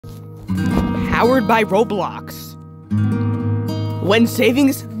powered by Roblox. When saving,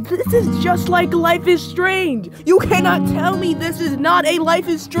 this is just like Life is Strange. You cannot tell me this is not a Life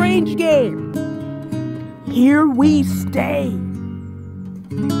is Strange game. Here we stay.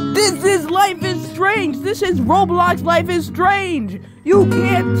 This is Life is Strange. This is Roblox Life is Strange. You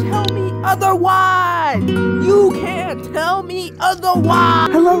can't tell me otherwise. You can't tell me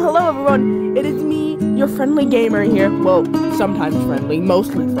otherwise. Hello everyone. It is me, your friendly gamer here. Well, sometimes friendly,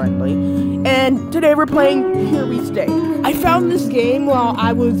 mostly friendly. And today we're playing Here We Stay. I found this game while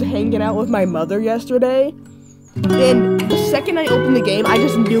I was hanging out with my mother yesterday. And the second I opened the game, I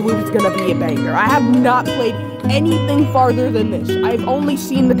just knew it was gonna be a banger. I have not played anything farther than this. I've only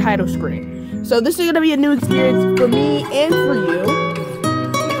seen the title screen. So this is gonna be a new experience for me and for you.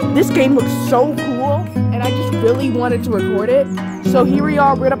 This game looks so cool, and I just really wanted to record it. So here we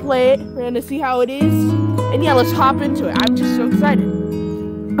are, we're gonna play it, we're gonna see how it is. And yeah, let's hop into it. I'm just so excited.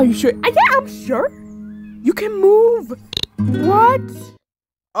 Are you sure? Yeah, I'm sure. You can move. What?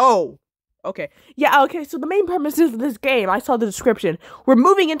 Oh. Okay. Yeah, okay, so the main premise of this game, I saw the description. We're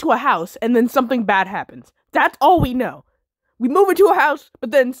moving into a house, and then something bad happens. That's all we know. We move into a house,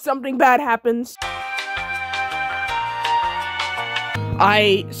 but then something bad happens.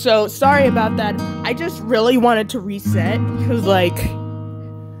 So sorry about that. I just really wanted to reset, because, like,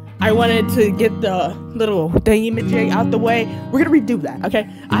 I wanted to get the little thingy-majig out the way. We're gonna redo that, okay?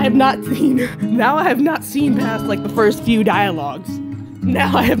 I have not seen past, like, the first few dialogues.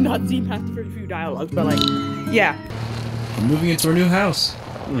 Now I have not seen past the first few dialogues, but, like, yeah. We're moving into our new house.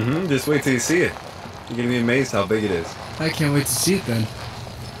 Just wait till you see it. You're gonna be amazed how big it is. I can't wait to see it then.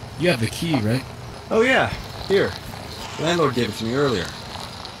 You have the key, right? Oh yeah, here. Landlord gave it to me earlier.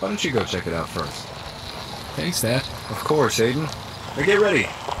 Why don't you go check it out first? Thanks, Dad. Of course, Aiden. Now get ready.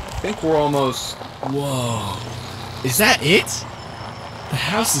 I think we're almost... Whoa. Is that it? The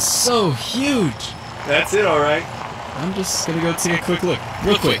house is so huge. That's it, alright. I'm just gonna go take a quick look.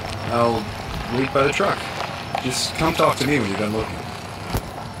 Real quick. I'll wait by the truck. Just come talk to me when you're done looking.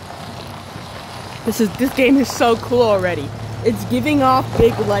 This game is so cool already. It's giving off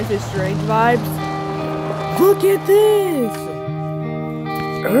big Life is Strange vibes. Look at this!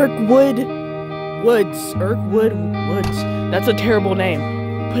 Irkwood Woods. That's a terrible name.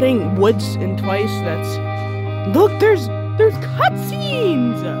 Putting woods in twice, that's... Look, there's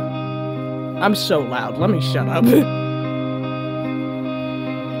cutscenes! I'm so loud, let me shut up.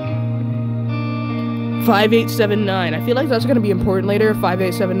 5879. I feel like that's gonna be important later.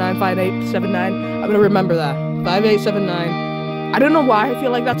 5879. I'm gonna remember that. 5879. I don't know why I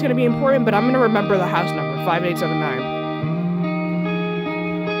feel like that's gonna be important, but I'm gonna remember the house number. 5879.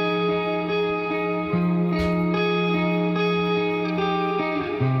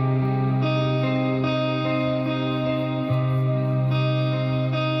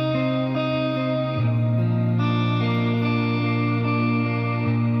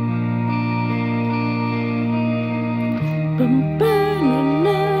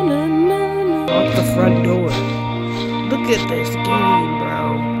 Lock the front door. Look at this game, bro.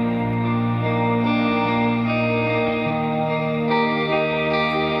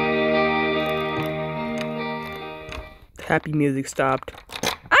 Happy music stopped.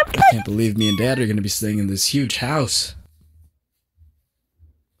 I can't believe me and Dad are gonna be staying in this huge house.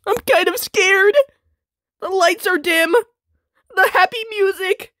 I'm kind of scared. The lights are dim. The happy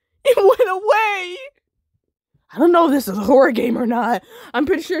music, it went away. I don't know if this is a horror game or not. I'm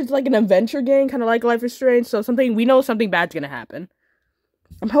pretty sure it's like an adventure game, kind of like Life is Strange, so we know something bad's gonna happen.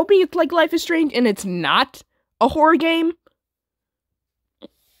 I'm hoping it's like Life is Strange and it's not a horror game.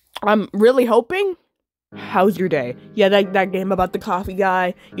 I'm really hoping. How's your day? Yeah, that game about the coffee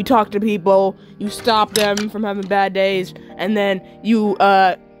guy. You talk to people, you stop them from having bad days, and then you,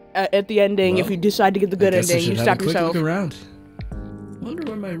 at the ending, if you decide to get the good ending, you stop yourself. Look around. Wonder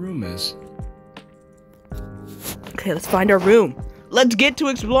where my room is. Okay, let's find our room. Let's get to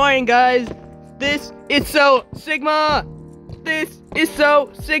exploring, guys. This is so Sigma. This is so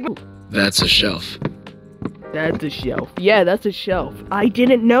Sigma. That's a shelf. That's a shelf. Yeah, that's a shelf. I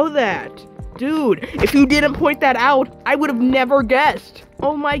didn't know that. Dude, if you didn't point that out, I would have never guessed.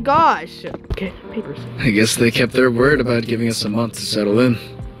 Oh my gosh. Okay, papers. I guess they kept their word about giving us a month to settle in.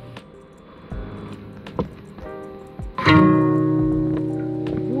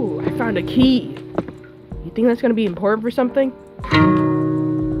 Ooh, I found a key. You think that's gonna be important for something?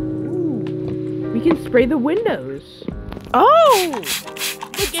 Ooh, we can spray the windows. Oh!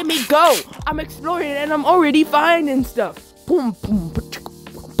 Look at me go! I'm exploring and I'm already finding stuff. Boom, boom,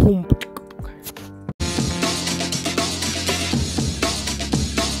 boom.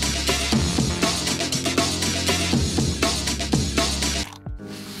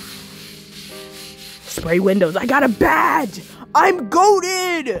 Spray windows. I got a badge. I'm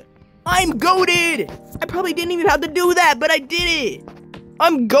goated. I'm goated. I probably didn't even have to do that, but I did it.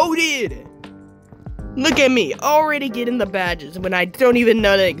 I'm goated. Look at me, already getting the badges when I don't even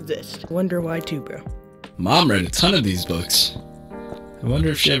know they exist. Wonder why too, bro. Mom read a ton of these books. I wonder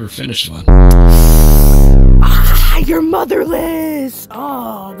if she ever finished one. Ah, you're motherless.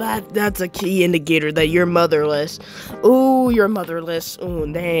 Oh, that's a key indicator that you're motherless. Ooh, you're motherless.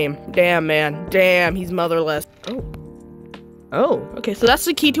 Ooh, damn, man. Damn, he's motherless. Oh, okay, so that's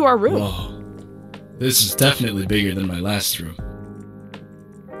the key to our room. Whoa. This is definitely bigger than my last room.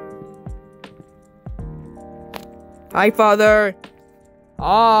 Hi, Father.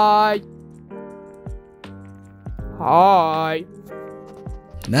 Hi. Hi.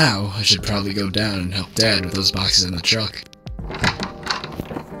 Now, I should probably go down and help Dad with those boxes in the truck.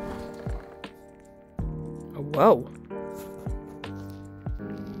 Oh, whoa.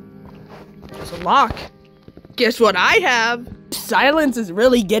 There's a lock. Guess what I have? Silence is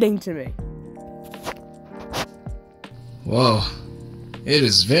really getting to me. Whoa. It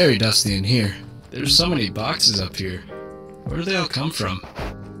is very dusty in here. There's so many boxes up here. Where do they all come from?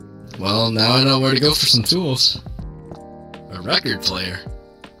 Well, now I know where to go for some tools. A record player.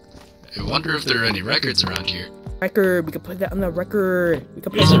 I wonder if there are any records around here. Record, we can play that on the record. We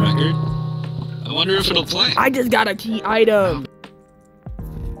can play Here's a record. I wonder if it'll play. I just got a key item.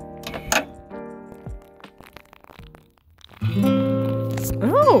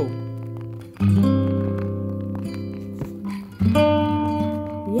 Oh.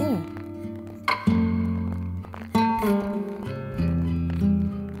 Yeah.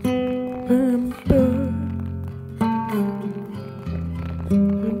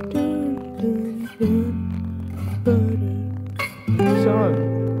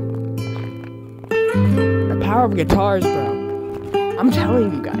 The power of guitars, bro. I'm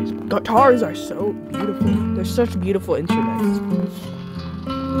telling you guys, guitars are so beautiful. They're such beautiful instruments.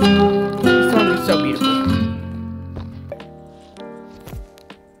 This song is so beautiful.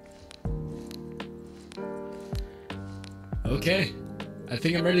 Okay. I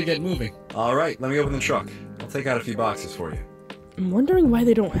think I'm ready to get moving. Alright, let me open the truck. I'll take out a few boxes for you. I'm wondering why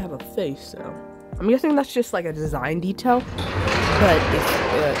they don't have a face, though. I'm guessing that's just like a design detail, but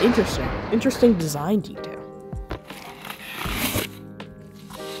it's interesting. Interesting design detail.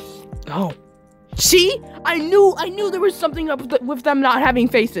 Oh. See? I knew there was something up with them not having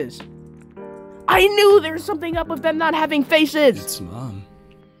faces. I knew there was something up with them not having faces. It's Mom.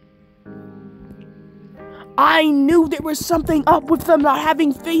 I knew there was something up with them not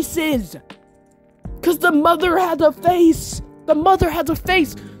having faces. Because the mother had a face. The mother has a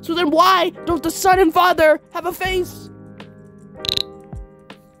face. So then why don't the son and father have a face?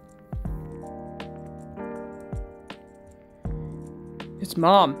 It's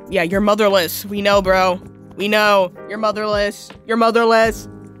Mom. Yeah, you're motherless. We know, bro. We know. You're motherless. You're motherless.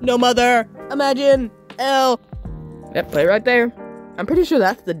 No mother. Imagine. L. Yep, play right there. I'm pretty sure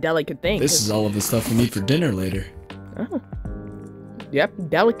that's the delicate thing. This is all of the stuff we need for dinner later. Oh. Yep,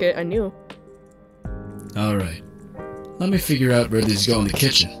 delicate, I knew. Alright. Let me figure out where these go in the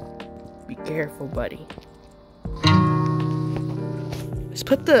kitchen. Be careful, buddy. Let's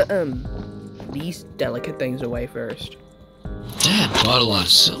put these delicate things away first. Dad bought a lot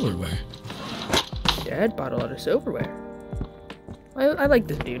of silverware. Dad bought a lot of silverware. I like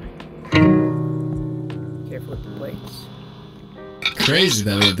this dude. Careful with the plates. Crazy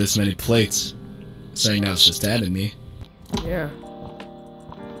that we have this many plates. Saying now it's just Dad and me. Yeah.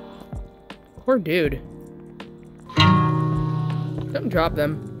 Poor dude. Don't drop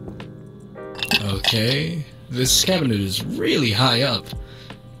them. Okay. This cabinet is really high up.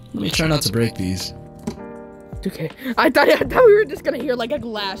 Let me try not to break these. Okay. I thought we were just gonna hear like a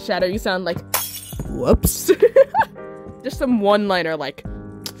glass shatter. You sound like, whoops. Just some one-liner like.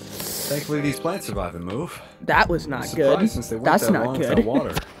 Thankfully, these plants survive and move. That was not good. Since they went That's that not long good. without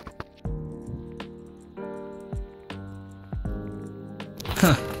water.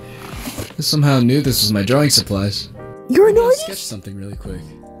 Huh. I somehow knew this was my drawing supplies. You're an I'll artist? sketch something really quick.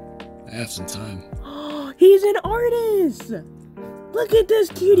 I have some time. He's an artist! Look at this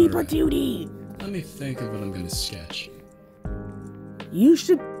cutie patootie! Let me think of what I'm gonna sketch. You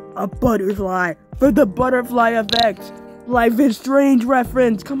should... A butterfly for the butterfly effect. Life is Strange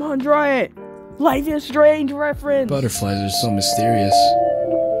reference. Come on, draw it. Life is Strange reference. Butterflies are so mysterious.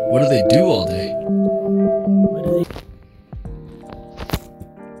 What do they do all day? What are they...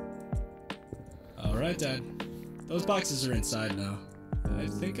 Alright, Dad. Those boxes are inside now. I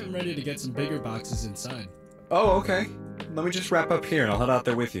think I'm ready to get some bigger boxes inside. Oh, okay. Let me just wrap up here and I'll head out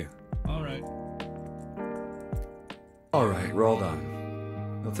there with you. Alright. Alright, we're all done.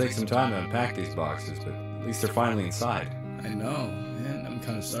 It'll take some time to unpack these boxes, but at least they're finally inside. I know, and I'm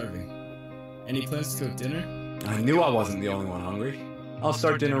kind of starving. Any plans to cook dinner? I knew I wasn't the only one hungry. I'll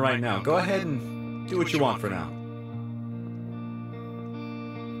start dinner right now. Go ahead and do what you want for now.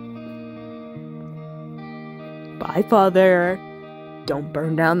 Bye, Father. Don't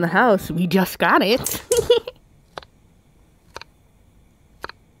burn down the house. We just got it.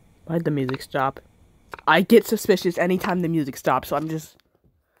 Why'd the music stop? I get suspicious anytime the music stops, so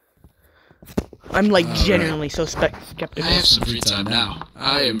I'm like genuinely so skeptical. I have some free time now.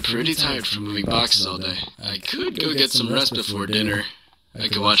 I am pretty tired from moving boxes all day. I could go get some rest before dinner. I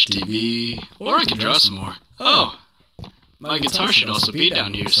could watch TV, or I could draw some more. Oh, my guitar should also be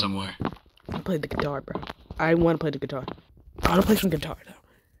down here somewhere. I play the guitar, bro. I want to play the guitar. I want to play some guitar, though.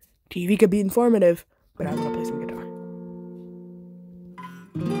 TV could be informative, but I want to play some guitar.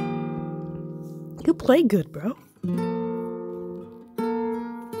 You play good, bro.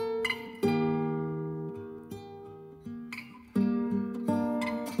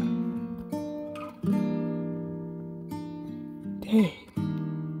 Dang.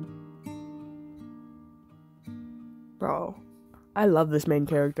 Bro, I love this main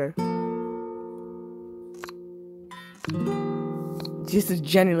character. This is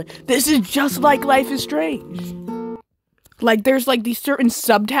just like Life is Strange. Like, there's like these certain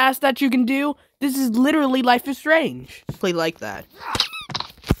subtasks that you can do. This is literally Life is Strange. Play like that.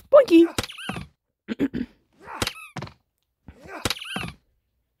 Boinky!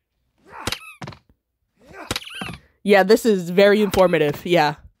 Yeah, this is very informative.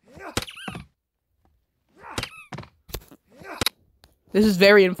 Yeah. This is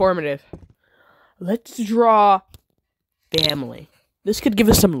very informative. Let's draw family. This could give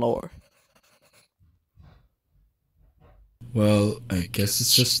us some lore. Well, I guess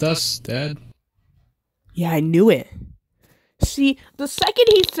it's just us, Dad. Yeah, I knew it. See, the second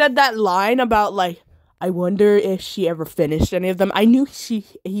he said that line about, like, I wonder if she ever finished any of them, I knew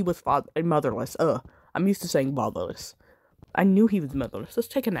he was motherless. I'm used to saying fatherless. I knew he was motherless. Let's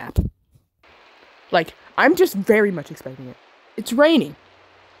take a nap. Like, I'm just very much expecting it. It's raining.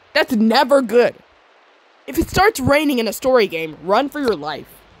 That's never good. If it starts raining in a story game, run for your life.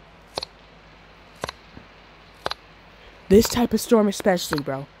 This type of storm especially,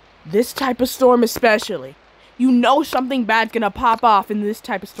 bro. This type of storm especially. You know something bad's gonna pop off in this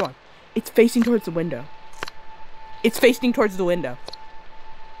type of storm. It's facing towards the window. It's facing towards the window.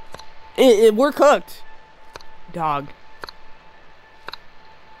 We're cooked. Dog.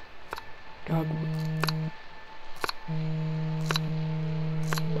 Dog.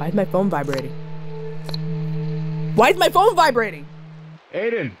 Why is my phone vibrating? Why is my phone vibrating?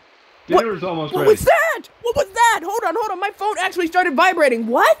 Aiden, dinner's almost ready. What was that? What was that? Hold on. My phone actually started vibrating.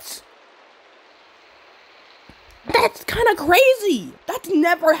 What? That's kind of crazy. That's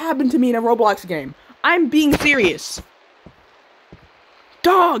never happened to me in a Roblox game. I'm being serious.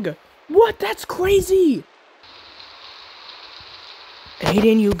 Dog. What? That's crazy.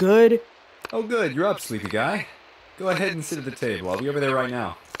 Aiden, you good? Oh, good. You're up, sleepy guy. Go ahead and sit at the table. I'll be over there right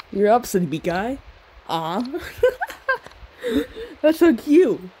now. You're up, sleepy guy. Aw. That's so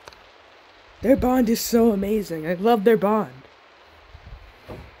cute. Their bond is so amazing. I love their bond.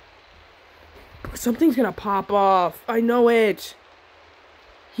 Something's gonna pop off. I know it.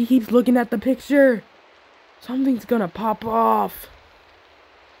 He keeps looking at the picture. Something's gonna pop off.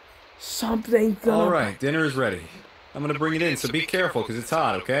 Something's gonna... Alright, dinner is ready. I'm gonna bring it in, so be careful, because it's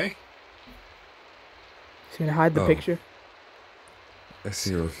hot, okay? He's gonna hide the picture. I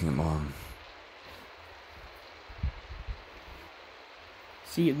see you're looking at Mom.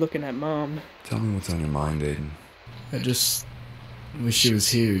 See you looking at Mom. Tell me what's on your mind, Aiden. I just wish she was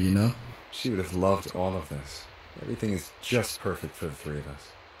here, you know? She would have loved all of this. Everything is just perfect for the three of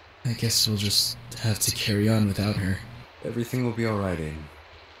us. I guess we'll just have to carry on without her. Everything will be alright, Aiden.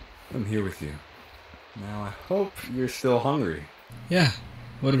 I'm here with you. Now, I hope you're still hungry. Yeah.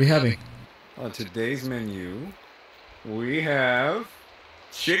 What are we having? On today's menu, we have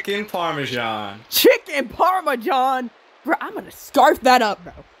chicken parmesan. Chicken parmesan! Bro, I'm gonna scarf that up,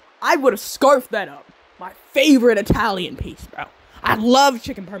 bro. I would have scarfed that up. My favorite Italian piece, bro. I love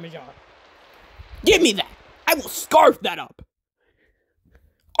chicken parmesan. Give me that. I will scarf that up.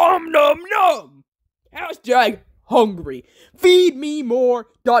 Nom nom. Hashtag hungry.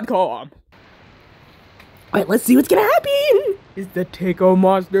 Feedmemore.com. Alright, let's see what's gonna happen. Is the Tico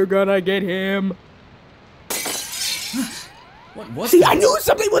monster gonna get him? What? See, I knew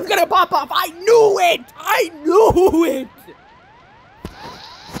something was gonna pop off. I knew it.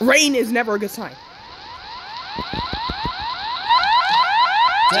 Rain is never a good sign.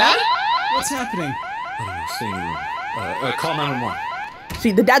 Dad? What's happening? I don't know, stay in your room. Call 911.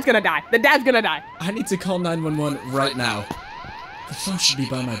 See, the dad's gonna die. The dad's gonna die. I need to call 911 right now. The phone should be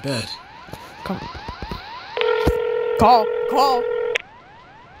by my bed. Call. Call.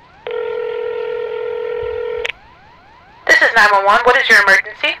 This is 911. What is your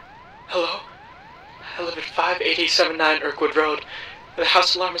emergency? Hello? I live at 5879 Irkwood Road. The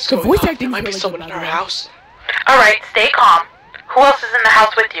house alarm is The going voice off. There acting's might be really someone good, in by our the way. house. Alright, stay calm. Who else is in the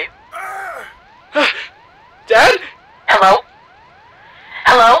house with you? Dad? Hello?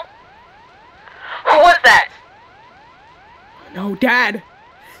 Hello? Who was that? No, Dad.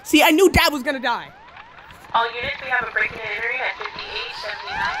 See, I knew Dad was gonna die. All units, we have a break-in and entering at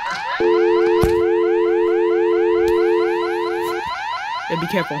 5879 Irkwood. Yeah, be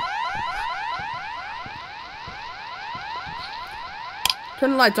careful.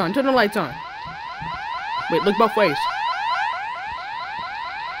 Turn the lights on. Turn the lights on. Wait, look both ways.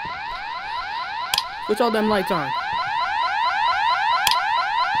 Switch all them lights on.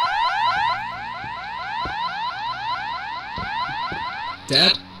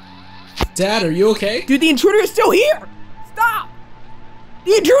 Dad? Dad, are you okay? Dude, the intruder is still here! Stop!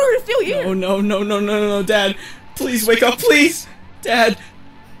 The intruder is still here! Oh, no, Dad. Please wake up, please! Dad!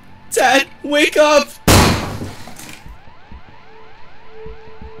 Dad, wake up!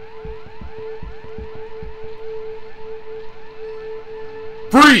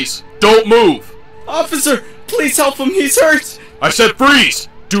 Freeze! Don't move! Officer, please help him, he's hurt! I said freeze!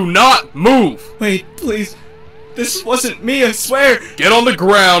 Do not move! Wait, please. This wasn't me, I swear! Get on the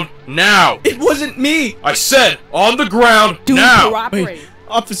ground now! It wasn't me! I said on the ground Dude, now! cooperate. Wait,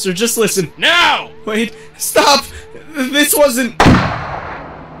 officer, just listen. Now! Wait, stop! This wasn't...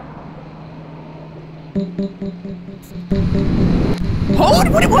 Hold!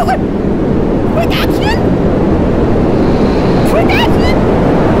 What? Quick action! Quick action!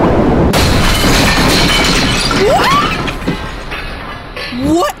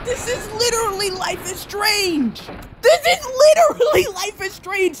 What? This is literally Life is Strange! This is literally Life is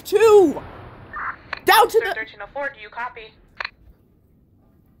Strange 2! Down to Sir, the... 1304, do you copy?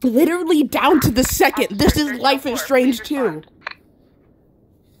 Literally down to the second. This is Life is Strange 2.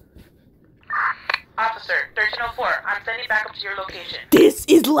 Officer, 1304, I'm sending back up to your location. This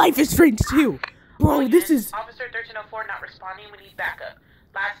is Life is Strange 2. Bro, this is... Officer 1304 not responding, we need backup.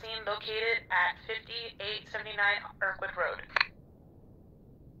 Last seen located at 5879 Irkwood Road.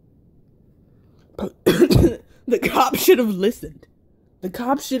 The cop should have listened. The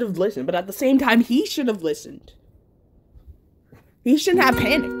cop should have listened, but at the same time, he should have listened. He shouldn't have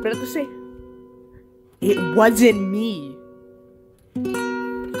panicked, but at the same... It wasn't me.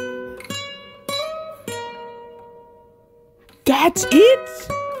 That's it?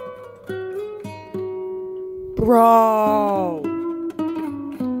 Bro.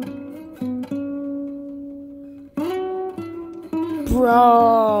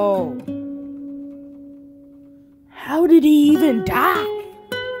 Bro. How did he even die?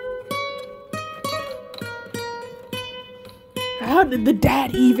 How did the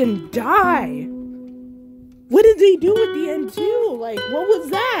dad even die? What did they do at the end too? Like, what was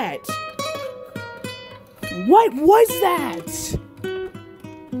that? What was that?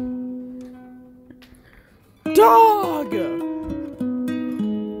 Dog!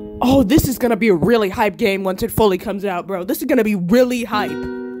 Oh, this is gonna be a really hype game once it fully comes out, bro. This is gonna be really hype.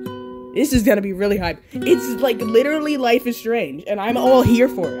 This is gonna be really hype. It's like literally Life is Strange, and I'm all here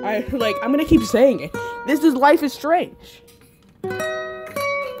for it. I'm gonna keep saying it. This is Life is Strange.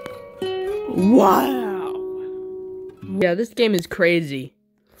 Wow. Yeah, this game is crazy.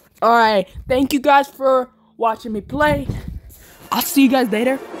 Alright, thank you guys for watching me play. I'll see you guys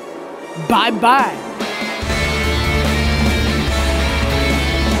later. Bye-bye.